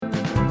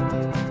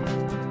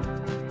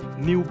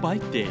New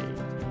Bike Day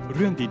เ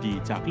รื่องดี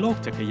ๆจากโลก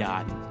จักรยา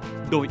น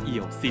โดยเอี่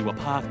ยวศิว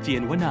ภาคเจีย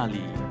นวนา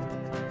ลี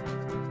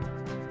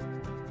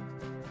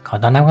ขอ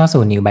ต้อนรับเข้า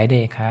สู่ New Bike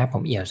Day ครับผ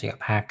มเอี่ยวศิว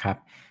ภาคครับ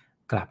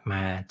กลับม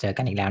าเจอ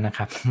กันอีกแล้วนะค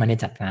รับไม่ได้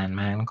จัดงาน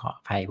มากต้องขออ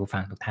ภัยผู้ฟั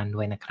งทุกท่าน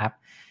ด้วยนะครับ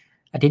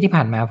อาทิตย์ที่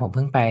ผ่านมาผมเ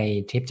พิ่งไป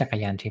ทริปจักร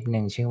ยานทริปห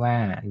นึ่งชื่อว่า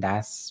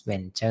Dust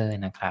Venture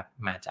นะครับ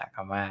มาจากค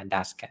ำว่า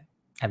Dust กับ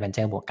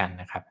Adventure บวกกัน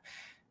นะครับ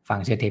ฟัง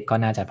ชื่อทริปก็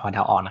น่าจะพอเด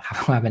าออกนะครับ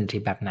ว่าเป็นทริ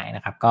ปแบบไหนน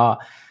ะครับก็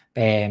เ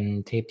ป็น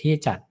ทริปที่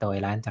จัดโดย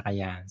ร้านจักร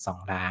ยาน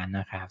2ร้าน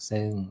นะครับ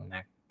ซึ่ง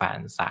นักปั่น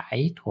สาย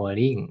ทัว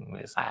ริงห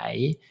รือสาย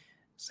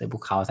เสือภู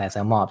เขาสายเสื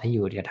อหมอบที่อ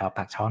ยู่แถวป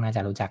ากช่องน่าจ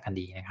ะรู้จักกัน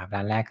ดีนะครับร้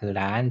านแรกคือ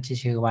ร้านที่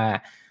ชื่อว่า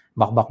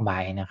บอกไบ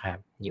นะครับ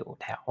อยู่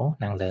แถว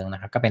นางเลิ้งนะ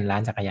ครับก็เป็นร้า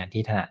นจักรยาน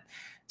ที่ถนัด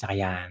จักร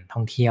ยานท่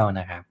องเที่ยว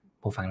นะครับ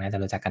ผู้ฟังน่าจะ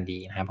รู้จักกันดี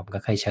นะครับผมก็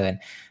เคยเชิญ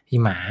พี่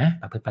หมา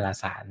ประพฤติปรา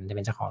สาทจะเ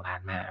ป็นเจ้าของร้า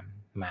น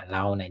มาเ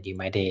ล่าใน New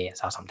Bike Day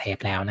 2-3 เทป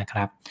แล้วนะค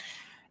รับ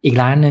อีก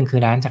ร้านหนึ่งคื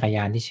อร้านจักรย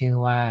านที่ชื่อ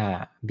ว่า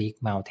Big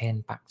Mountain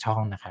ปากช่อ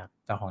งนะครับ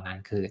เจ้าของร้าน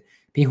คือ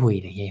พี่หุย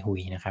หรือเฮียหุ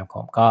ยนะครับผ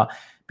มก็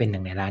เป็นห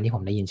นึ่งในร้านที่ผ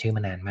มได้ยินชื่อม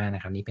านานมากน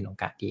ะครับนี่เป็นโอ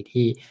กาสดี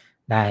ที่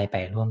ได้ไป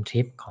ร่วมท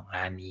ริปของ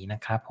ร้านนี้นะ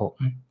ครับผม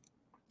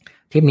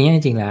ทริปนี้จ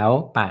ริงๆแล้ว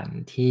ปั่น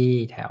ที่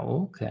แถว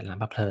เขื่อนล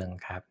ำพะเพลิง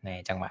ครับใน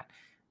จังหวัด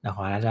นค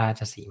รรา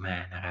ชสีมา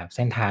นะครับเ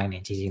ส้นทางเนี่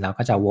ยจริงๆแล้ว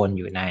ก็จะวน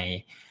อยู่ใน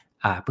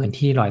พื้น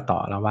ที่รอยต่อ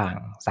ระหว่าง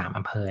3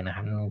อำเภอนะค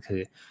รับนั่นก็คื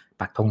อ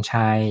ปักธง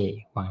ชัย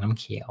วังน้ำ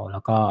เขียวแ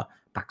ล้วก็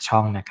ปากช่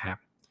องนะครับ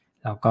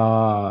แล้วก็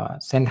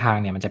เส้นทาง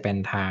เนี่ยมันจะเป็น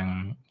ทาง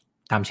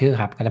ตามชื่อ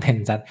ครับก็จะเป็น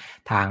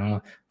ทาง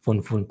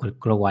ฝุ่น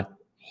ๆกรวด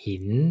ๆหิ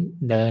น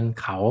เดิน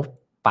เขา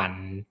ปั่น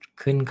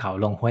ขึ้นเขา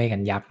ลงห้วยกั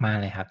นยับมาก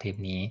เลยครับทริป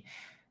นี้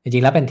จริ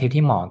งๆแล้วเป็นทริป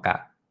ที่เหมาะกับ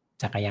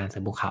จักรยานเสื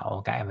อภูเขา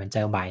กับ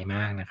Adventure Bike ม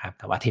ากนะครับ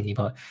แต่ว่าทริปนี้เ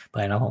ผ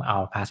อิญว่าผมเอา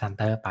Pass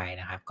Hunter ไป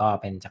นะครับก็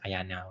เป็นจักรยา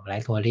นแนว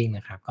Light Touring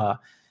นะครับก็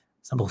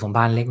สมบุกสม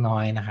บันเล็กน้อ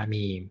ยนะครับ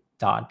มี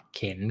จอดเ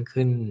ข็น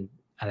ขึ้น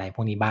อะไรพ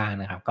วกนี้บ้าง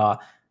นะครับก็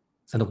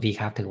สนุกดี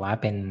ครับถือว่า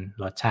เป็น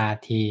รสชาติ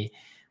ที่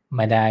ไ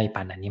ม่ได้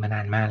ปั่นแบบนี้มาน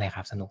านมากเลยค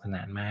รับสนุกสน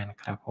านมากนะ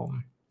ครับผม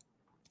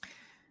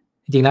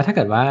จริงๆแล้วถ้าเ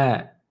กิดว่า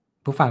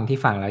ผู้ฟังที่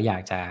ฟังแล้วอยา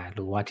กจะ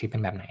รู้ว่าทริปเป็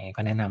นแบบไหน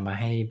ก็แนะนำว่า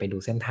ให้ไปดู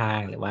เส้นทาง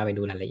หรือว่าไป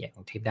ดูรายละเอียดข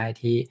องทริปได้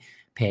ที่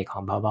เพจขอ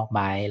ง บอกไบ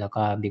ค์แล้ว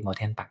ก็ Big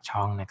Mountain ปาก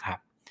ช่องนะครับ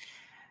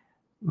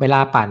เวลา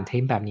ปั่นทริ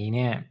ปแบบนี้เ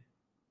นี่ย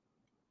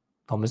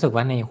ผมรู้สึก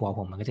ว่าในหัวผ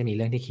มมันก็จะมีเ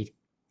รื่องที่คิด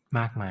ม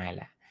ากมายแ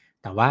หละ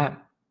แต่ว่า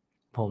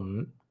ผม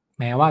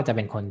แม้ว่าจะเ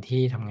ป็นคน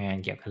ที่ทำงาน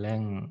เกี่ยวกับเรื่อ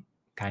ง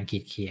การขี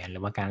ดเขียนหรื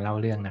อว่าการเล่า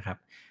เรื่องนะครับ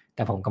แ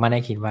ต่ผมก็ไม่ได้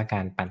คิดว่าก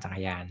ารปั่นจักร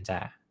ยานจะ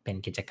เป็น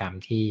กิจกรรม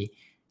ที่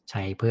ใ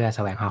ช้เพื่อแส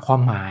วงหาควา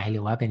มหมายหรื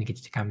อว่าเป็นกิ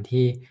จกรรม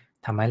ที่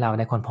ทำให้เราไ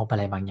ด้ค้นพบอะ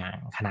ไรบางอย่าง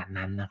ขนาด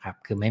นั้นนะครับ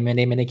คือไ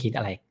ม่ได้คิด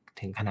อะไร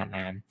ถึงขนาด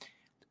นั้น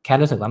แค่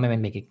รู้สึกว่ามันเป็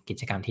นกิ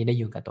จกรรมที่ได้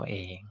อยู่กับตัวเอ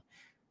ง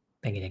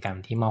เป็นกิจกรรม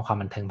ที่มอบความ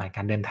บันเทิงผ่านก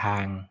ารเดินทา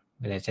ง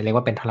หรือจะเรียก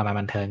ว่าเป็นทรมาน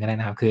บันเทิงก็ได้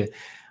นะครับคือ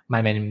มั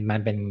น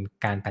เป็น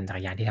การปั่นจัก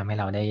รยานที่ทำให้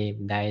เรา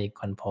ได้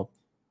ค้นพบ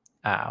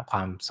คว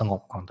ามสง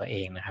บของตัวเอ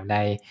งนะครับไ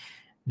ด้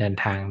เดิน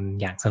ทาง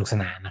อย่างสนุกส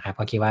นานนะครับ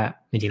ก็คิดว่า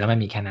จริงๆแล้วมัน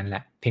มีแค่นั้นแหล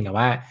ะเพียงแต่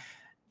ว่า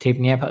ทริป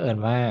เนี้ยเผอิญ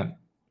ว่า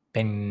เ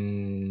ป็น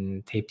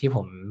ทริปที่ผ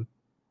ม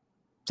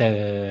เจอ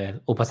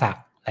อุปสรร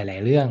คหลาย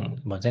ๆเรื่อง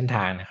บนเส้นท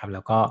างนะครับแ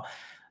ล้วก็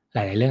หล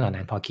ายๆเรื่องเหล่า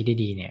นั้นพอคิด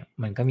ดีๆเนี่ย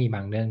มันก็มีบ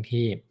างเรื่อง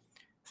ที่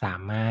สา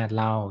มารถ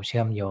เล่าเ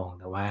ชื่อมโยง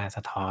หรือว่าส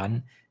ะท้อน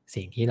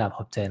สิ่งที่เราพ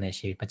บเจอใน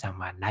ชีวิตประจ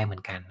ำวันได้เหมื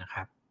อนกันนะค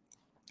รับ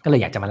ก็เลย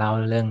อยากจะมาเล่า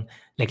เรื่อง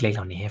เล็กๆเห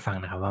ล่านี้ให้ฟัง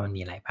นะครับว่ามัน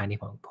มีอะไรบ้างที่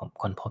ผม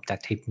ค้นพบจาก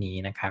ทริปนี้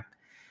นะครับ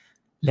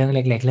เรื่องเ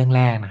ล็กๆเรื่องแ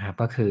รกนะครับ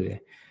ก็คือ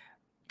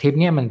ทริป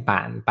เนี่ยมัน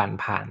ปั่น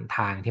ผ่านท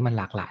างที่มัน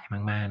หลากหลาย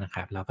มากๆนะค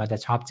รับเราก็จะ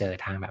ชอบเจอ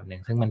ทางแบบหนึ่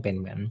งซึ่งมันเป็น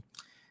เห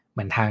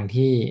มือนทาง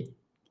ที่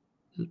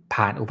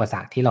ผ่านอุปสร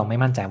รคที่เราไม่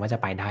มั่นใจว่าจะ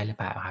ไปได้หรือเ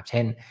ปล่าครับเ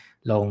ช่น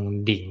ลง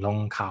ดิ่งลง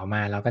เขาม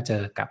าแล้วก็เจ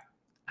อกับ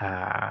อ่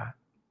า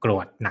กร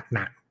วดห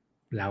นัก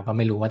ๆแล้วก็ไ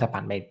ม่รู้ว่าจะ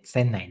ปั่นไปเ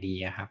ส้นไหนดี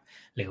อะครับ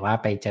หรือว่า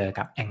ไปเจอ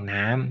กับแอ่ง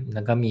น้ำแ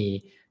ล้วก็มี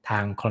ทา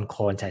งโคล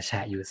นๆแฉ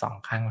ะๆอยู่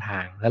2ข้างทา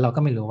งแล้วเราก็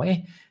ไม่รู้ว่าเอ๊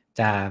ะ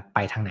จะไป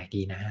ทางไหน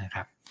ดีนะค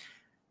รับ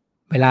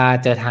เวลา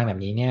เจอทางแบบ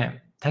นี้เนี่ย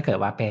ถ้าเกิด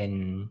ว่าเป็น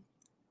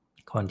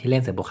คนที่เล่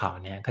นเสือภูเขา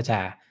เนี่ยก็จะ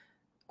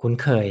คุ้น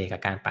เคยกับ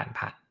การปั่น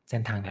ผ่านเส้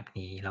นทางแบบ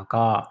นี้แล้ว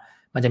ก็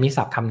มันจะมี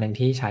ศัพท์คำหนึ่ง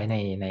ที่ใช้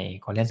ใน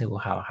คนเล่นเสือภู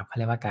เขาครับเขาเ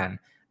รียกว่าการ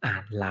อ่า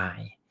นลาย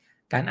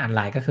การอ่าน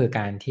ลายก็คือก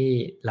ารที่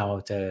เรา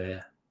เจอ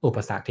อุป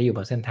สรรคที่อยู่บ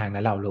นเส้นทางแล้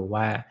วเรารู้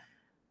ว่า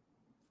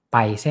ไป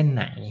เส้นไ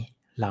หน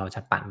เราจ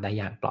ะปั่นได้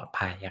อย่างปลอด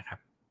ภัยอะครับ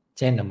เ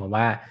ช่นสมมุติ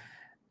ว่า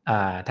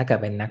ถ้าเกิด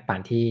เป็นนักปั่น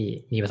ที่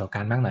มีประสบก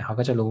ารณ์มากหน่อยเขา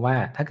ก็จะรู้ว่า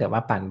ถ้าเกิดว่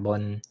าปั่นบ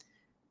น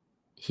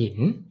หิน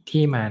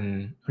ที่มัน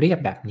เรียบ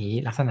แบบนี้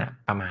ลักษณะ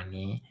ประมาณ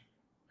นี้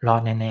รอ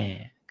ดแน่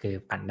ๆคือ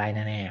ปั่นได้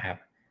แน่ๆครับ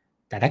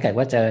แต่ถ้าเกิด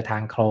ว่าเจอทา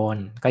งโคลน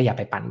ก็อย่าไ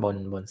ปปั่นบ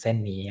นเส้น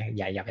นี้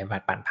อย่าไป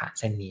ปั่นผ่าน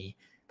เส้นนี้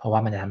เพราะว่า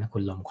มันจะทำให้คุ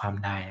ณล้มคว่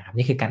ำได้นะครับ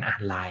นี่คือการอ่า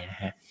นลายน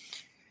ะฮะ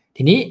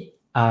ทีนี้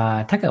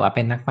ถ้าเกิดว่าเ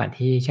ป็นนักปั่น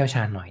ที่เชี่ยวช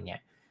าญหน่อยเนี่ย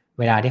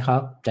เวลาที่เขา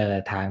เจอ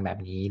ทางแบบ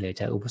นี้หรือเ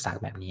จออุปสรรค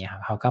แบบนี้ครั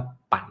บเขาก็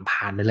ปั่น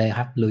ผ่านไปเลยค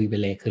รับลุยไป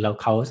เลยคือ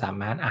เขาสา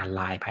มารถอ่าน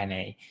ลายภายใน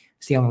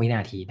เสี้ยววิน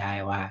าทีได้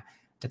ว่า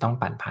จะต้อง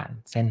ปั่นผ่าน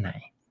เส้นไหน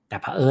แต่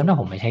เผอิญว่า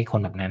ผมไม่ใช่ค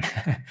นแบบนั้น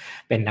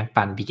เป็นนัก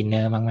ปั่น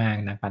beginner มาก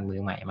ๆนักปั่นมื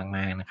อใหม่ม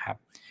ากๆนะครับ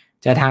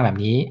เจอทางแบบ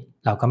นี้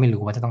เราก็ไม่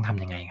รู้ว่าจะต้องท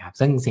ำยังไงครับ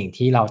ซึ่งสิ่ง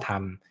ที่เราท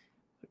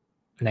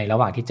ำในระ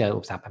หว่างที่เจออุ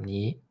ปสรรคแบบ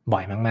นี้บ่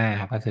อยมาก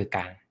ๆครับก็คือก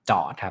ารจ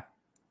อดครับ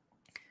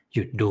ห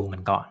ยุดดูมั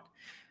นก่อน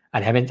อา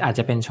จจ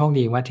ะเป็นโชค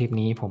ดีว่าทริป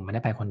นี้ผมไม่ไ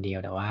ด้ไปคนเดียว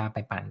แต่ว่าไป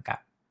ปั่นกับ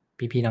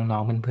พี่ๆน้อ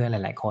งๆเพื่อนๆห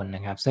ลายๆคนน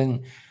ะครับซึ่ง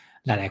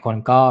หลายๆคน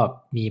ก็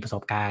มีประส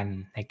บการณ์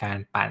ในการ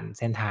ปั่น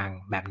เส้นทาง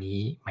แบบนี้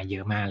มาเยอ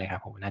ะมากเลยครั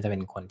บผมน่าจะเป็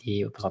นคนที่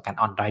ประสบการณ์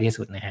อ่อนด้อยที่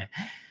สุดนะครับ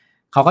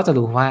เขาก็จะ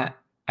รู้ว่า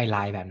ไอ้ล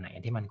ายแบบไหน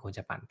ที่มันควรจ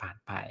ะปั่นผ่าน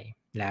ไป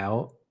แล้ว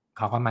เ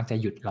ขาก็มักจะ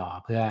หยุดรอ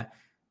เพื่อ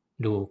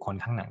ดูคน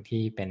ข้างหลัง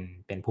ที่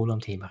เป็นผู้ร่ว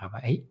มทีมอะครับว่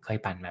าเฮ้ยเคย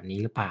ปั่นแบบนี้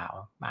หรือเปล่า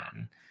ปั่น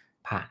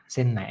ผ่านเ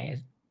ส้นไหน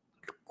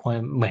ควร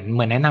เห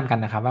มือนแนะนำกัน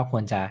นะครับว่าคว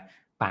รจะ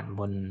ปั่น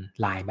บน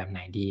ลายแบบไหน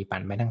ดีปั่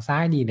นไปทางซ้า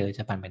ยดีหรือจ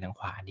ะปั่นไปทาง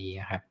ขวาดี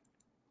อะครับ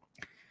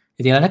จ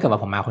ริงๆแล้วถ้าเกิดว่า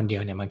ผมมาคนเดีย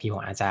วเนี่ยบางทีผ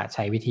มอาจจะใ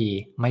ช้วิธี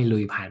ไม่ลุ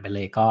ยผ่านไปเล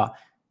ยก็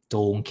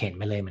จูงเข็น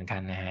ไปเลยเหมือนกั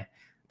นนะครับ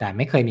แต่ไ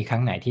ม่เคยมีครั้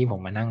งไหนที่ผม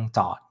มานั่งจ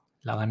อด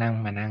แล้วก็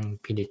มานั่ง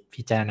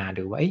พิจารณา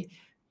ดูว่าเอ๊ะ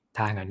ท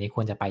างแบบนี้ค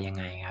วรจะไปยัง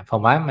ไงครับผ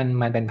มว่า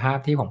มันเป็นภาพ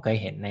ที่ผมเคย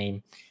เห็น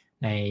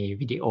ใน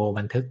วิดีโอ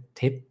บันทึก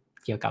ทริป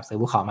เกี่ยวกับเสือ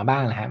ภูเขามาบ้า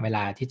งนะครับเวล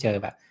าที่เจอ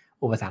แบบ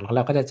อุปสรรคแล้วเ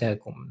ราก็จะเจอ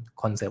กลุ่ม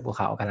คนเสือภูเ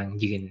ขากำลัง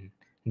ยืน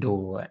ดู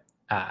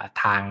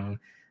ท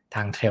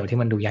างเทรลที่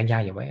มันดูยา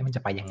กๆอยู่ว่ามันจ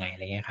ะไปยังไงอะไ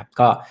รเงี้ยครับ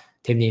ก็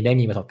ทริปนี้ได้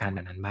มีประสบการณ์แบ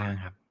บนั้นบ้าง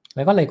ครับแ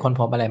ล้วก็เลยค้น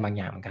พบอะไรบางอ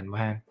ย่างเหมือนกัน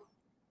ว่า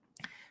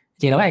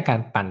จริงแล้วไอ้การ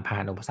ปั่นผ่า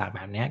นอุปสรรคแ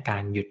บบนี้กา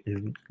รห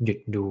ยุด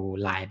ดู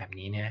ลายแบบ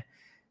นี้เนี่ย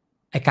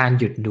ไอ้การ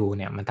หยุดดูเ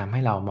นี่ยมันทำใ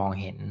ห้เรามอง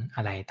เห็นอ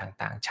ะไร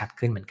ต่างๆชัด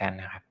ขึ้นเหมือนกัน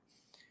นะครับ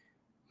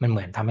มันเห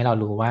มือนทำให้เรา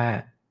รู้ว่า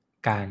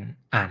การ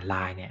อ่านล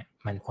ายเนี่ย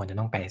มันควรจะ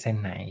ต้องไปเส้น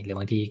ไหนหรือ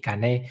บางทีการ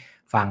ได้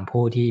ฟัง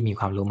ผู้ที่มี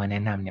ความรู้มาแน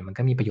ะนำเนี่ยมัน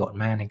ก็มีประโยชน์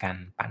มากในการ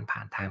ปั่นผ่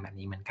านทางแบบ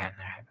นี้เหมือนกัน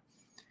นะครับ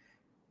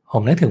ผ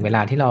มนึกถึงเวล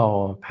าที่เรา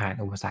ผ่าน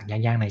อุปสรรคย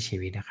ากๆในชี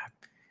วิตนะครับ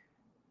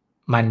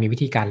มันมีวิ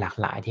ธีการหลาก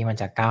หลายที่มัน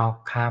จะก้าว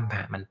ข้ามผ่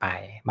านมันไป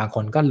บางค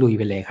นก็ลุยไ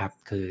ปเลยครับ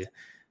คือ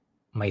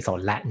ไม่สน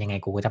แล้วยังไง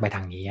กูก็จะไปท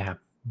างนี้อะครับ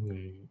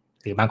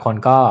หรือบางคน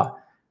ก็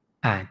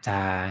อาจจะ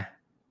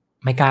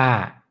ไม่กล้า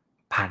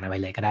ผ่านมันไป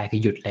เลยก็ได้คื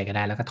อหยุดเลยก็ไ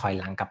ด้แล้วก็ถอย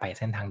หลังกลับไป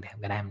เส้นทางเดิม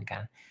ก็ได้เหมือนกั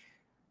น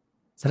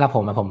สำหรับผ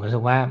มอะผมรู้สึ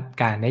กว่า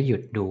การได้หยุ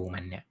ดดูมั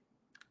นเนี่ย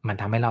มัน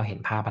ทำให้เราเห็น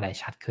ภาพอะไร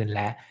ชัดขึ้นแ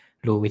ละ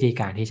รู้วิธี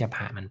การที่จะ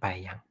ผ่านมันไป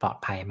อย่างปลอด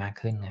ภัยมาก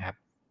ขึ้นนะครับ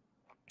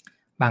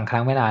บางครั้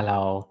งเวลาเรา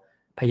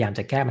พยายามจ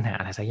ะแก้ปัญหา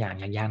อะไรสักอย่าง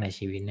ยากๆใน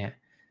ชีวิตเนี่ย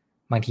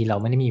บางทีเรา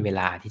ไม่ได้มีเว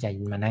ลาที่จะ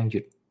มานั่งหยุ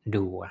ด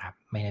ดูอะครับ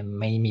ไ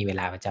ม่มีเว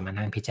ลาจะมา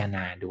นั่งพิจารณ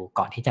าดู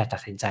ก่อนที่จะตั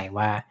ดสินใจ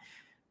ว่า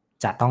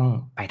จะต้อง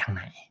ไปทางไ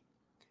หน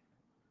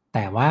แ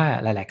ต่ว่า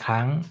หลายๆค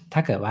รั้งถ้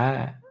าเกิดว่า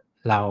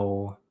เรา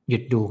หยุ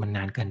ดดูมันน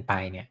านเกินไป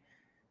เนี่ย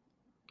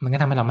มันก็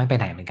ทำให้เราไม่ไป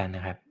ไหนเหมือนกันน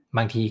ะครับบ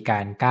างทีกา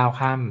รก้าว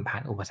ข้ามผ่า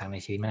นอุปสรรคใน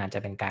ชีวิตมันอาจจะ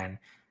เป็นการ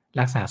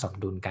รักษาสม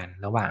ดุลกัน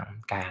ระหว่าง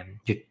การ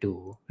หยุดดู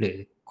หรือ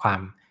ควา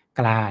ม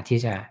กล้าที่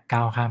จะก้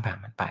าวข้ามผ่าน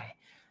มันไป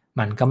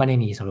มันก็ไม่ได้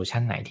มีโซลูชั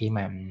นไหนที่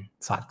มัน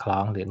สอดคล้อ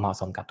งหรือเหมาะ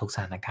สมกับทุกส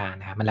ถานการณ์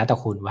นะครับมันแล้วแต่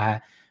คุณว่า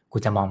คุ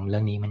ณจะมองเรื่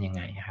องนี้มันยังไ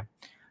งนะครับ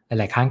ห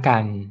ลายๆครั้งกา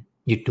ร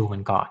หยุดดูมั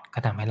นก่อนก็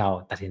ทำให้เรา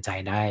ตัดสินใจ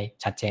ได้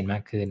ชัดเจนมา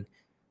กขึ้น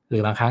หรื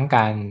อบางครั้งก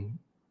าร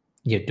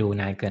หยุดดู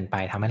นานเกินไป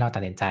ทำให้เราตั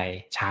ดสินใจ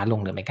ช้าลง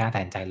หรือไม่กล้าตั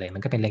ดสินใจเลยมั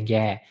นก็เป็นเรื่องแ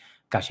ย่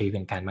กับชีวิตเห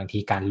มือนกันบางที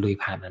การลุย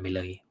ผ่านมันไปเ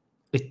ลย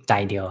อึดใจ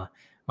เดียว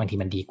บางที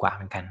มันดีกว่าเ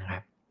หมือนกันนะครั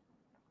บ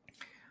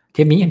ท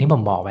ริปนี้อย่างที่ผ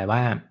มบอกไปว่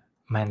า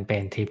มันเป็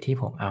นทริปที่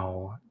ผมเอา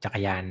จักร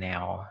ยานแน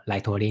ว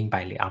Light Touring ไป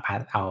หรือเอ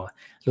า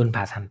รุ่น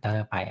Pass Hunter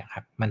ไปอะค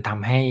รับมันท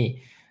ำให้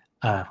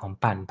ผม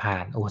ปั่นผ่า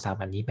นอุปสรรค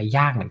แบบนี้ไปย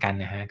ากเหมือนกัน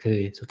นะครับคือ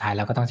สุดท้ายเ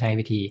ราก็ต้องใช้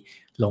วิธี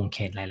ลงเ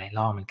ข็นหลายๆร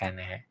อบเหมือนกัน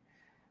นะครับ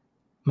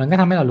มันก็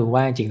ทำให้เรารู้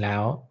ว่าจริงๆแล้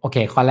วโอเค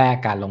ข้อแรก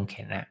การลงเ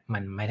ข็นน่ะมั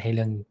นไม่ได้เป็นเ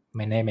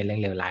รื่อ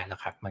งเลวร้ายหรอก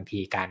ครับบางที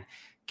การ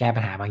แก้ปั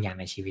ญหาบางอย่าง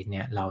ในชีวิตเ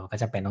นี่ยเราก็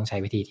จำเป็นต้องใช้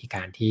วิธีก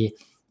ารที่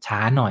ช้า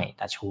หน่อยแ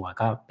ต่ชัวร์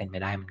ก็เป็นไป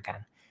ได้เหมือนกัน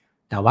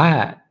แต่ว่า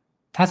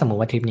ถ้าสมมุติ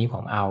ว่าทริปนี้ผ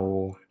มเอา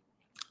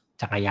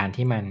จักรยาน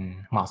ที่มัน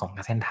เหมาะสม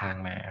กับเส้นทาง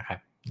มาครับ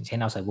อย่างเช่น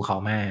เอาเสือภูเขา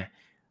มา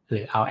หรื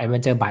อเอา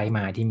Adventure Bike ม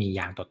าที่มี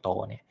ยางโต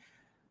ๆเนี่ย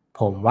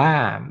ผมว่า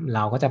เร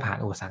าก็จะผ่าน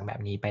อุปสรรคแบ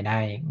บนี้ไปได้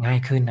ง่าย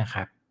ขึ้นนะค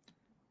รับ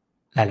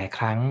หลายๆค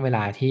รั้งเวล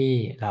าที่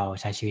เรา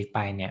ใช้ชีวิตไป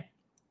เนี่ย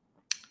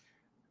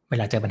เว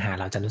ลาเจอปัญหา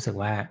เราจะรู้สึก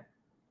ว่า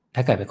ถ้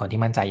าเกิดเป็นคน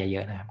ที่มั่นใจเย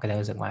อะๆนะครับก็จะ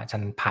รู้สึกว่าฉั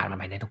นผ่านมัน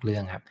ไปได้ทุกเรื่อ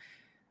งครับ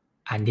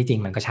อันที่จริง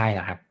มันก็ใช่แหล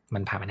ะครับมั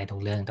นผ่านมาได้ทุ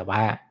กเรื่องแต่ว่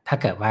าถ้า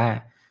เกิดว่า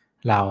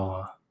เรา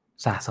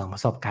สะสมปร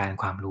ะสบการณ์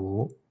ความรู้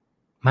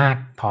มาก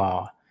พอ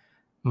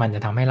มันจะ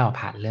ทำให้เรา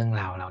ผ่านเรื่อง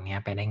ราวเหล่านี้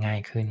ไปได้ง่าย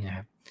ขึ้นนะค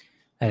รับ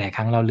หลายๆค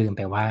รั้งเราลืมไ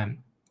ปว่า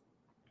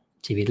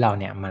ชีวิตเรา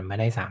เนี่ยมันไม่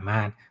ได้สาม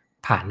ารถ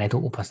ผ่านได้ทุ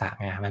กอุปสรรค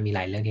นะครับมันมีหล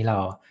ายเรื่องที่เรา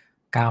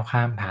ก้าวข้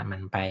ามผ่านมั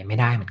นไปไม่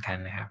ได้เหมือนกัน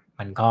นะครับ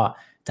มันก็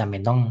จำเป็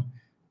นต้อง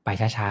ไป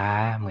ช้า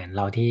ๆเหมือนเ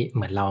ร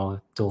า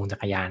จูงจั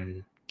กรยาน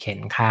เข็น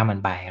ข้ามมัน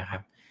ไปอะครั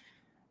บ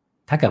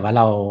ถ้าเกิดว่า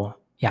เรา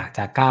อยากจ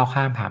ะก้าว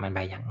ข้ามผ่านมันไป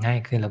อย่างง่าย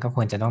ขึ้นเราก็ค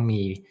วรจะต้อง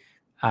มี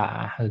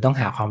หรือต้อง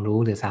หาความรู้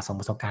หรือสะสม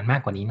ประสบการณ์มา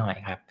กกว่านี้หน่อย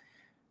ครับ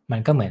มัน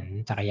ก็เหมือน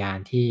จักรยาน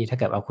ที่ถ้า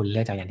เกิดว่าคุณเลื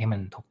อกจักรยานที่มั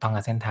นถูกต้อง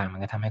กับเส้นทางมัน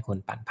ก็ทำให้คุณ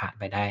ปั่นผ่าน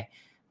ไปได้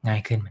ง่า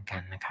ยขึ้นเหมือนกั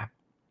นนะครับ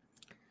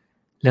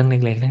เรื่องเ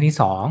ล็กๆเรื่องที่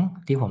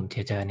2ที่ผม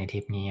เจอในทริ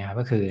ปนี้ครับ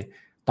ก็คือ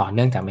ต่อเ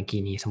นื่องจากเมื่อ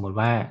กี้นี้สมมุติ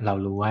ว่าเรา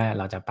รู้ว่าเ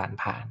ราจะปั่น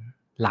ผ่าน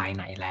ลายไ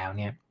หนแล้ว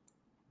เนี่ย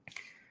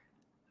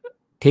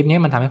ทริปนี้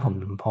มันทำให้ผม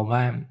พบ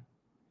ว่า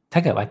ถ้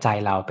าเกิดว่าใจ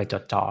เราไปจ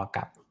ดจ่อ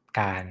กับ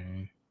ก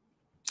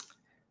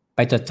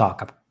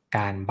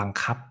ารบัง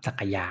คับจั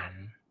กรยาน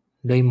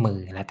ด้วยมื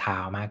อและเท้า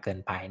มากเกิน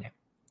ไปเนี่ย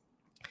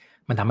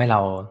มันทำให้เรา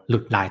หลุ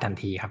ดลายทัน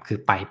ทีครับคือ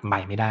ไป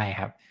ไม่ได้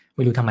ครับไ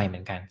ม่รู้ทำไมเหมื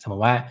อนกันสมม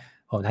ติว่า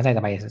ผมตั้งใจจ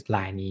ะไปล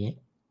ายนี้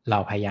เรา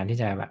พยายามที่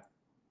จะแบบ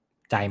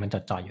ใจมันจ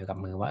ดจ่ออยู่กับ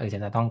มือว่าฉั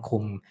นจะต้องคุ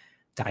ม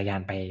จักรยา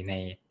นไปใน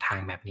ทาง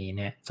แบบนี้เ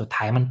นี่ยสุด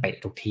ท้ายมันเป๊ะ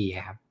ทุกที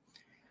ครับ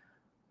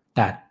แ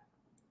ต่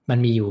มัน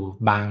มีอยู่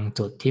บาง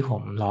จุดที่ผ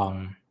มลอง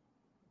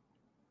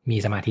มี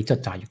สมาธิจด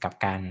จ่ออยู่กับ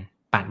การ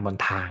ปั่นบน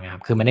ทางครั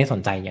บคือไม่ได้สน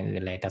ใจอย่างอื่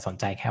นเลยแต่สน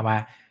ใจแค่ว่า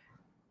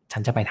ฉั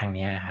นจะไปทาง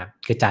นี้ครับ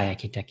คือใจ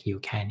คิดจะคิว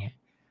แค่นี้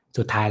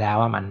สุดท้ายแล้ว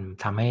ว่ามัน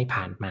ทำให้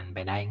ผ่านมันไป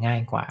ได้ง่า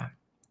ยกว่า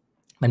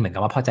มันเหมือนกั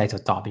บว่าพอใจจ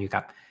ดจ่อไปอยู่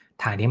กับ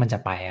ทางที่มันจะ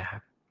ไปครั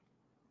บ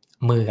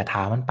มือกับเท้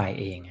ามันไป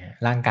เอง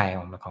ร่างกาย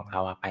ของเร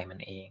าไปมัน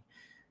เอง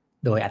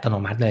โดยอัตโน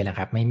มัติเลยนะค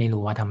รับไม่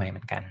รู้ว่าทำไมเห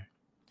มือนกัน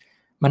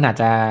มันอาจ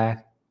จะ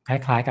ค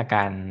ล้ายๆกับก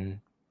าร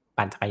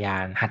ปั่นจักรยา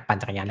นหัดปั่น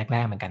จักรยานแร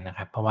กๆเหมือนกันนะค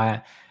รับเพราะว่า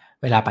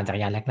เวลาปั่นจักร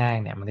ยานแรก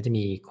ๆเนี่ยมันก็จะ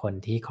มีคน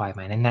ที่คอยม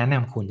าแนะน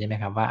ำคุณใช่ไหม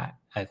ครับว่า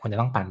คุณจะ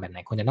ต้องปั่นแบบไหน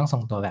คุณจะต้องทร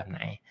งตัวแบบไหน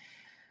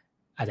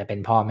อาจจะเป็น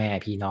พ่อแม่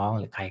พี่น้อง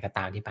หรือใครก็ต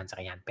ามที่ปั่นจั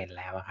กรยานเป็น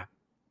แล้วครับ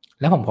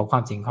แล้วผมพบคว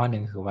ามจริงข้อหนึ่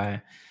งคือว่า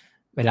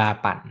เวลา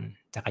ปั่น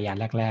จักรยาน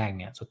แรกๆ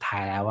เนี่ยสุดท้า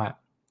ยแล้ว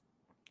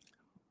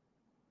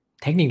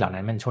เทคนิคเหล่า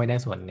นั้นมันช่วยได้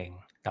ส่วนหนึ่ง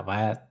แต่ว่า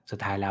สุด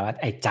ท้ายแล้ว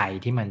ไอ้ใจ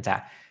ที่มันจะ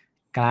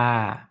กล้า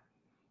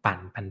ปั่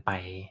นไป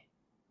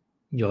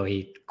โดย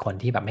คน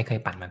ที่แบบไม่เคย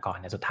ปั่นมาก่อน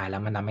เนี่ยสุดท้ายแล้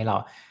วมันทำให้เรา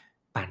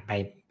ปั่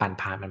น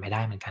ผ่านมันไปไ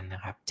ด้เหมือนกันน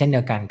ะครับเช่นเดี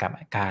ยวกันกับ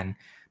การ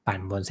ปั่น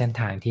บนเส้น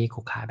ทางที่ข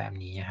รุขระแบบ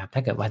นี้ครับถ้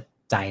าเกิดว่า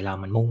ใจเรา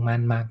มันมุ่งมั่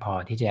นมากพอ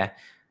ที่จะ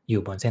อ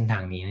ยู่บนเส้นทา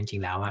งนี้จริ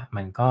งๆแล้ว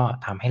มันก็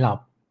ทำให้เรา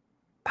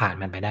ผ่าน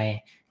มันไปได้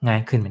ง่า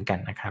ยขึ้นเหมือนกัน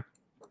นะครับ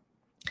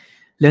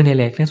เรื่องเ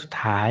ล็กๆเรื่องสุด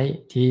ท้าย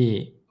ที่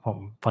ผม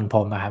ค้นพ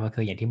บนะครับก็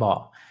คืออย่างที่บอก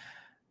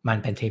มัน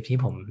เป็นทริปที่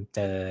ผมเจ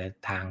อ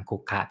ทางขรุ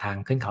ขระทาง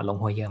ขึ้นเขาลง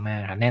ห้วยเยอะมาก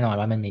ครับแน่นอน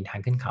ว่ามันมีทาง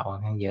ขึ้นเขาค่อ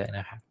นข้างเยอะน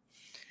ะครับ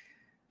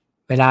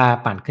เวลา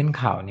ปั่นขึ้น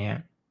เขาเนี่ย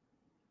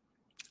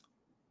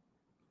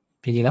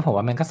จริงๆแล้วผม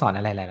ว่ามันก็สอน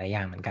อะไรหลายๆอ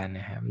ย่างเหมือนกันน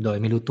ะครับโดย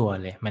ไม่รู้ตัว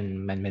เลย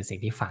มันเป็นสิ่ง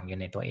ที่ฝังอยู่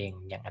ในตัวเอง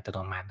อย่างอัตโน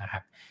มัตินะครั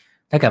บ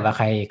ถ้าเกิดว่าใ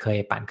ครเคย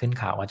ปั่นขึ้น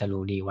เขาก็จะ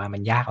รู้ดีว่ามั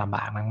นยากลำบ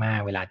ากมาก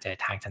ๆเวลาเจอ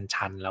ทาง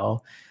ชันๆแล้ว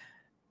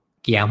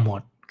เกียร์หม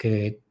ดคือ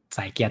ใ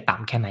ส่เกียร์ต่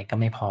ำแค่ไหนก็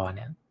ไม่พอเ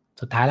นี่ย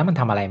สุดท้ายแล้วมัน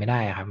ทำอะไรไม่ได้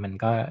ครับมัน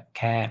ก็แ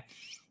ค่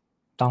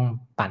ต้อง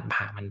ปั่น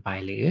ผ่านมันไป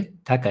หรือ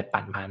ถ้าเกิด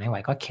ปั่นผ่านไม่ไหว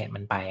ก็เข็น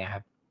มันไปค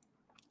รับ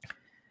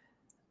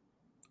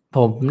ผ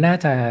มน่า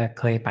จะ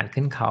เคยปั่น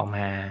ขึ้นเขาม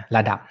าร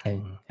ะดับหนึ่ง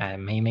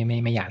ไ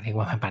ม่อยากเรียก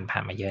ว่าปั่นผ่า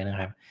นมาเยอะนะ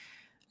ครับ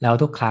แล้ว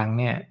ทุกครั้ง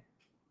เนี่ย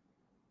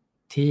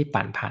ที่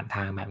ปั่นผ่านท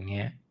างแบบเ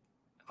นี้ย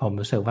ผม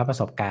รู้สึกว่าประ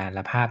สบการณ์แล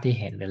ะภาพที่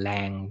เห็นหรือแร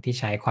งที่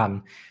ใช้ความ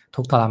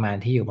ทุกข์ทรมาน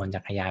ที่อยู่บน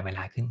จักรยานเวล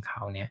าขึ้นเข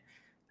าเนี่ย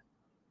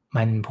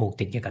มันผูก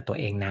ติดอยู่กับตัว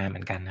เองนานเหมื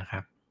อนกันนะครั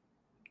บ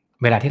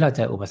เวลาที่เราเจ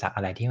ออุปสรรคอ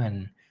ะไรที่มัน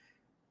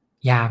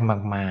ยาก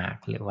มาก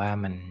ๆหรือว่า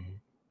มัน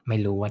ไม่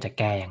รู้ว่าจะแ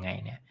ก้ยังไง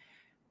เนี่ย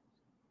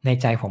ใน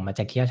ใจผมมัน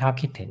จะชอบ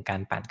คิดถึงกา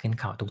รปั่นขึ้น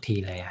เขาทุกที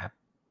เลยอะครับ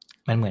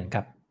มันเหมือน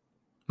กั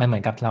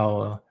บเรา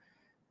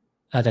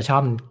จะชอ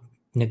บ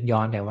นึกย้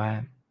อนไปว่า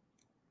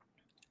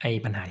ไอ้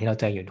ปัญหาที่เรา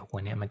เจออยู่ทุกวั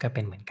นเนี้ยมันก็เ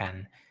ป็นเหมือนการ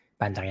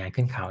ปั่นจักรยาน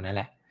ขึ้นเขานั่นแ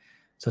หละ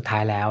สุดท้า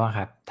ยแล้วอะค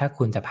รับถ้า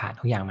คุณจะผ่าน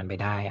ทุกอย่างมันไป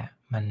ได้อะ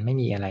มันไม่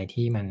มีอะไร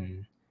ที่มัน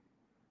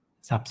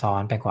ซับซ้อ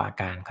นไปกว่า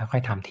การค่อ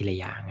ยๆทำทีละ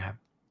อย่างครับ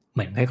เห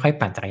มือนค่อยๆ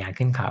ปั่นจักรยาน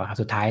ขึ้นเขาอะครับ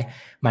สุดท้าย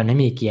มันไม่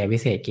มีเกียร์วิ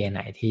เศษเกียร์ไห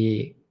นที่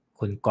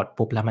คุณกด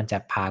ปุ๊บแล้วมันจะ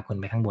พาคุณ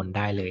ไปข้างบนไ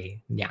ด้เลย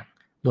อย่าง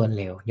รวด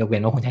เร็วยกเว้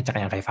นว่าคุณใช้จักร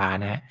ยานไฟฟ้า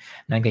นะฮะ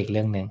นั่นก็อีกเ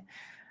รื่องหนึ่ง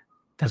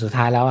แต่สุด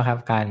ท้ายแล้วครับ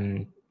การ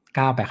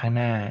ก้าวไปข้าง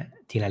หน้า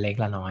ทีละเล็ก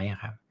ละน้อย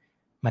ครับ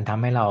มันท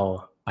ำให้เรา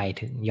ไป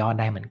ถึงยอด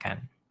ได้เหมือนกัน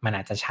มันอ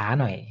าจจะช้า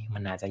หน่อยมั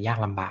นอาจจะยาก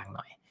ลำบากห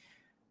น่อย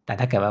แต่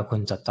ถ้าเกิดว่าคุณ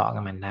จดจ่อ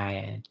กับมันได้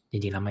จ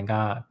ริงๆแล้วมันก็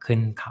ขึ้น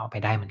เขาไป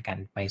ได้เหมือนกัน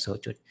ไปสู่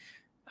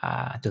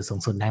จุดสูง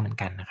สุดได้เหมือน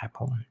กันนะครับ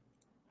ผ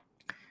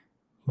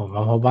ม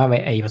ก็พบว่า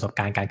ไอ้ประสบ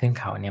การณ์การขึ้น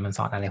เขาเนี่ยมันส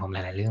อนอะไรผมห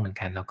ลายๆเรื่องเหมือน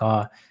กันแล้วก็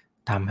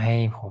ทำให้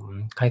ผม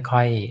ค่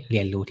อยๆเรี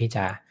ยนรู้ที่จ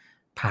ะ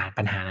ผ่าน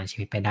ปัญหาในชี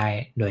วิตไปได้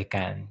โดยก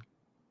าร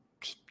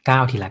ก้า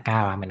วทีละก้า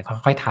วเหมือน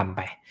ค่อยๆทำไ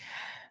ป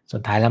สุ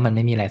ดท้ายแล้วมันไ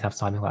ม่มีอะไรซับ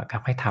ซ้อนไปกว่า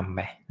ค่อยๆทำไป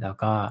แล้ว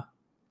ก็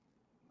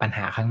ปัญห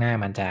าข้างหน้า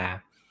มันจะ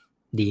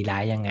ดีร้า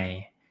ยยังไง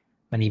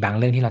มันมีบาง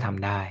เรื่องที่เราท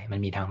ำได้มัน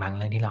มีบางเ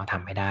รื่องที่เราท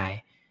ำไม่ได้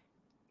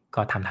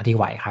ก็ทำเท่าที่ไ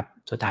หวครับ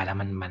สุดท้ายแล้ว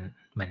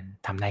มัน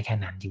ทำได้แค่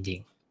นั้นจริ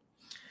งๆ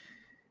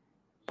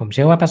ผมเ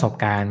ชื่อว่าประสบ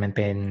การณ์มันเ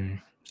ป็น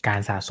การ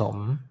สะสม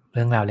เ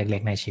รื่องราวเล็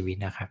กๆในชีวิต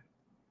นะครับ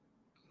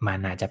มัน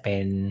อาจจะเป็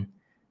น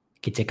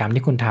กิจกรรม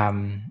ที่คุณท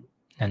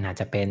ำมันอาจ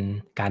จะเป็น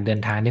การเดิน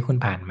ทางที่คุณ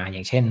ผ่านมาอย่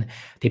างเช่น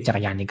ทริปจัก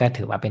รยานนี้ก็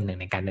ถือว่าเป็นหนึ่ง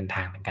ในการเดินท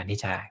างเหมือนกันที่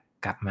จะ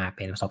กลับมาเ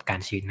ป็นประสบการ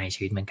ณ์ชีวิตใน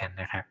ชีวิตเหมือนกัน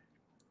นะครับ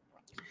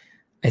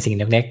ไอ้สิ่ง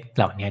เล็กๆเ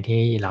หล่านี้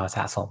ที่เราส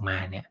ะสมมา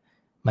เนี่ย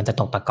มันจะ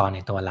ตกตะกอนใน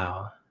ตัวเรา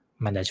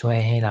มันจะช่วย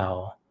ให้เรา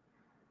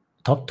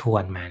ทบทว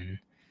นมัน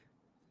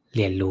เ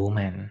รียนรู้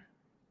มัน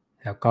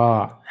แล้วก็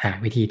หา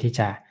วิธีที่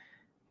จะ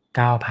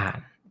ก้าวผ่าน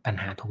ปัญ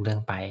หาทุกเรื่อ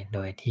งไปโด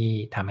ยที่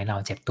ทำให้เรา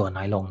เจ็บตัว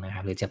น้อยลงนะค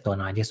รับหรือเจ็บตัว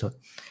น้อยที่สุด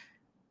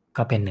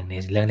ก็เป็นหนึ่งใน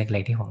เรื่องเล็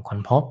กๆที่ผมค้น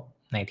พบ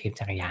ในทริป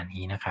จักรยาน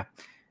นี้นะครับ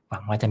หวั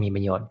งว่าจะมีป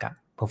ระโยชน์กับ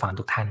ผู้ฟัง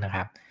ทุกท่านนะค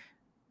รับ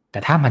แต่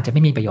ถ้ามันจะไ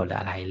ม่มีประโยชน์หรือ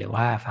อะไรหรือ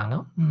ว่าฟังแล้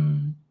ว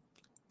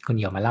คุณเ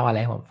อี่ยวมาเล่าอะไร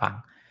ให้ผมฟัง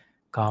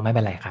ก็ไม่เป็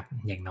นไรครับ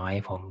อย่างน้อย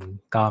ผม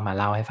ก็มา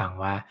เล่าให้ฟัง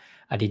ว่า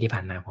อาทิตย์ที่ผ่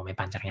านมาผมไป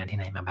ปั่นจักรยานที่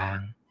ไหนมาบ้าง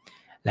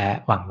และ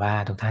หวังว่า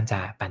ทุกท่านจะ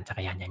ปั่นจัก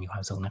รยานอย่างมีควา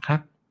มสุขนะครับ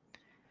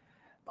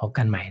พบ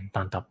กันใหม่ต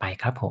อนต่อไป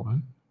ครับผม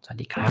สวัส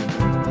ดีครับ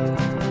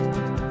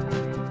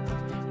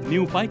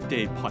New Bike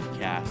Day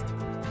Podcast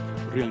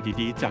เรื่อง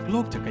ดีๆจากโล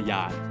กจักรย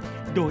าน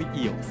โดยเ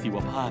อี่ยวศิว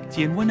ภาคเ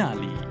จียนวนา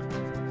ลี